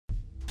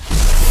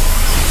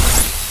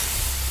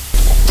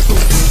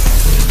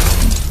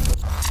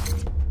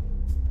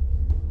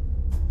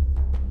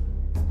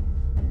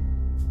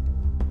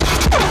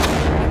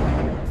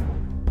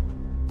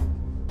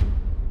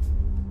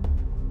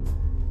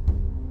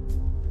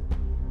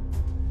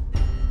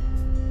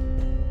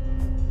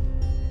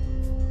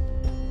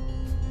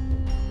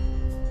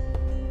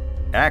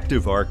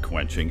Active arc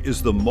quenching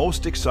is the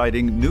most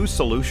exciting new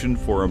solution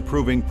for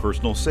improving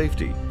personal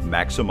safety,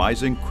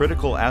 maximizing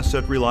critical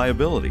asset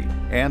reliability,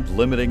 and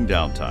limiting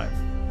downtime.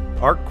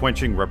 Arc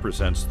quenching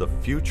represents the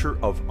future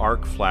of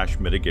arc flash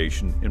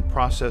mitigation in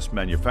process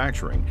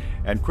manufacturing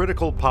and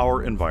critical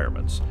power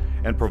environments,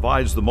 and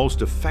provides the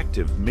most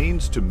effective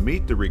means to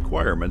meet the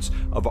requirements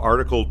of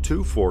Article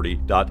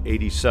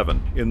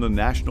 240.87 in the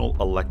National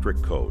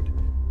Electric Code.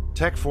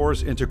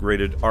 Tech4's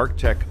integrated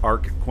ArcTech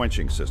arc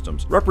quenching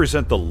systems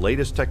represent the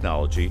latest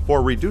technology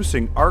for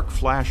reducing arc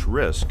flash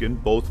risk in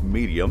both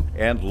medium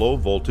and low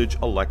voltage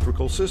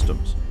electrical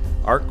systems.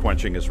 Arc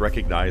quenching is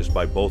recognized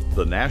by both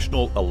the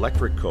National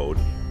Electric Code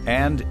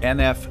and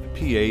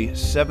NFPA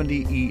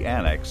 70E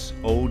Annex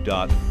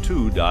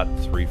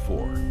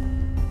 0.2.34.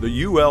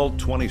 The UL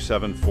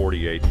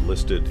 2748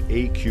 listed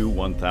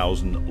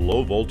AQ1000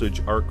 low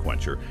voltage arc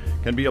quencher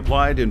can be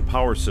applied in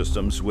power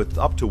systems with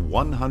up to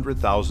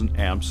 100,000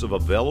 amps of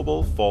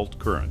available fault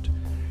current,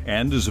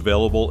 and is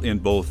available in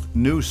both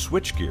new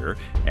switchgear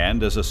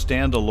and as a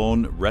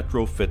standalone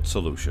retrofit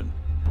solution.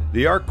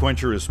 The arc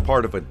quencher is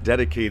part of a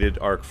dedicated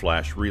arc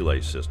flash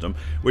relay system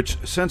which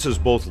senses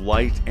both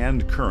light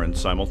and current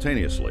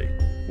simultaneously.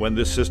 When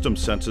this system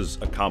senses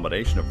a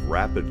combination of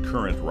rapid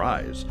current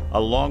rise,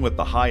 along with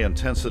the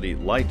high-intensity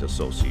light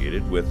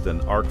associated with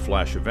an arc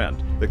flash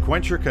event, the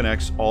quencher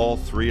connects all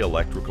three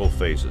electrical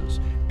phases,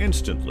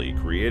 instantly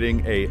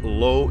creating a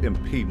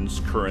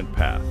low-impedance current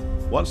path.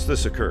 Once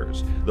this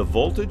occurs, the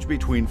voltage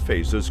between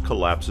phases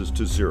collapses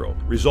to zero,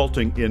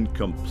 resulting in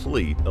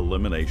complete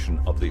elimination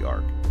of the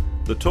arc.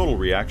 The total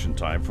reaction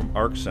time from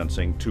arc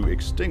sensing to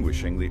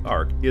extinguishing the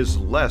arc is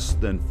less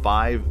than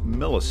 5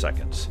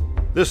 milliseconds.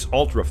 This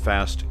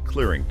ultra-fast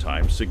clearing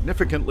time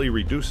significantly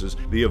reduces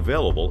the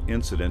available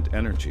incident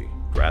energy,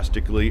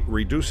 drastically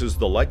reduces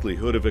the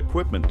likelihood of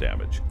equipment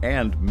damage,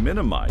 and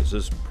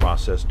minimizes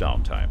process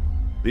downtime.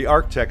 The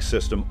ArcTech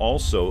system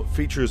also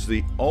features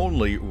the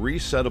only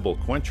resettable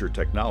quencher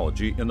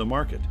technology in the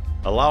market,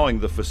 allowing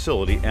the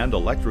facility and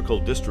electrical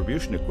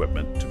distribution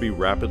equipment to be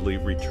rapidly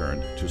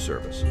returned to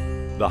service.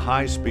 The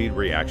high-speed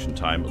reaction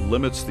time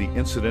limits the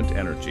incident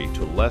energy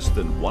to less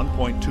than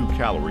 1.2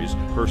 calories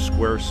per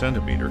square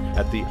centimeter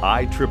at the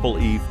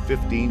IEEE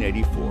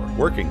 1584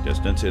 working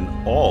distance in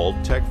all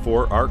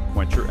Tech4 arc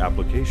quencher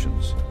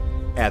applications.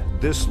 At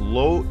this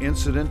low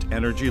incident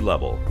energy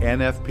level,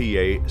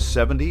 NFPA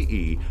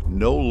 70E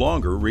no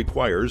longer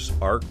requires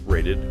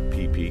arc-rated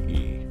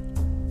PPE.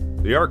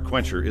 The arc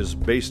quencher is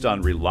based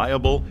on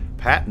reliable,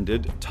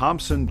 patented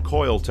Thomson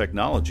coil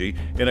technology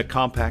in a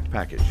compact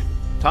package.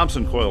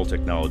 Thomson coil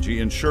technology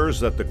ensures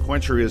that the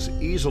quencher is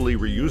easily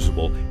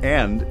reusable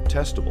and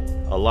testable,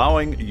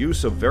 allowing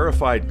use of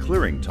verified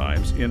clearing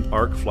times in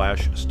arc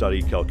flash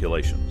study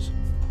calculations.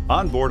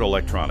 Onboard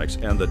electronics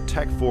and the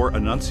Tech4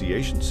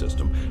 annunciation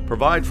system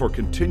provide for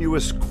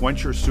continuous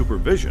quencher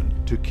supervision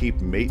to keep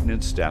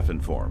maintenance staff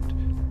informed.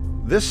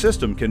 This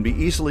system can be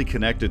easily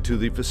connected to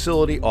the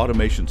facility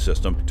automation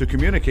system to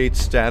communicate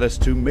status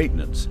to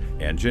maintenance,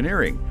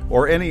 engineering,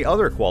 or any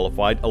other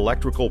qualified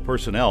electrical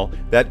personnel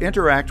that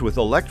interact with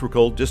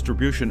electrical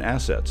distribution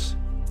assets.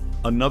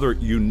 Another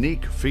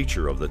unique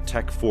feature of the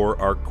Tech4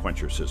 arc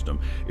quencher system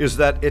is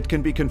that it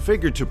can be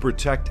configured to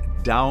protect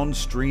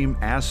downstream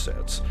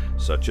assets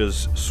such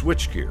as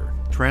switchgear,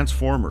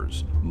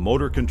 transformers,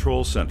 motor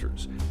control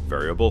centers,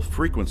 variable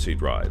frequency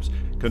drives,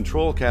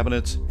 control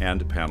cabinets,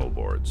 and panel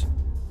boards.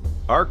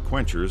 Arc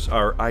quenchers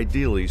are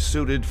ideally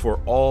suited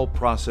for all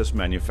process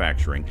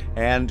manufacturing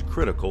and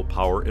critical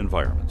power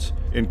environments,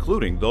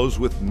 including those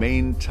with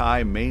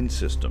main-tie main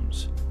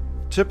systems.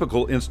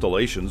 Typical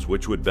installations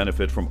which would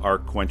benefit from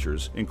arc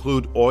quenchers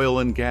include oil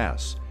and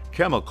gas,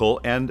 chemical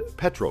and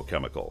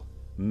petrochemical,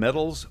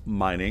 metals,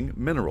 mining,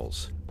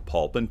 minerals,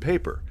 pulp and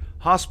paper,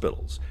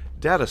 hospitals,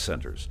 data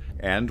centers,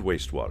 and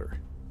wastewater.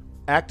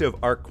 Active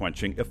arc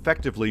quenching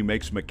effectively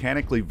makes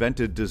mechanically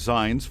vented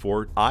designs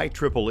for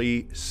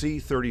IEEE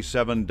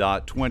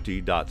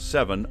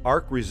C37.20.7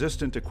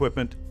 arc-resistant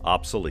equipment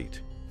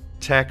obsolete.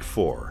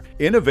 Tech4,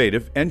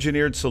 innovative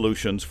engineered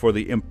solutions for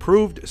the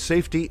improved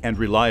safety and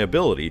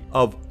reliability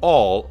of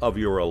all of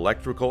your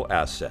electrical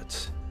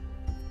assets.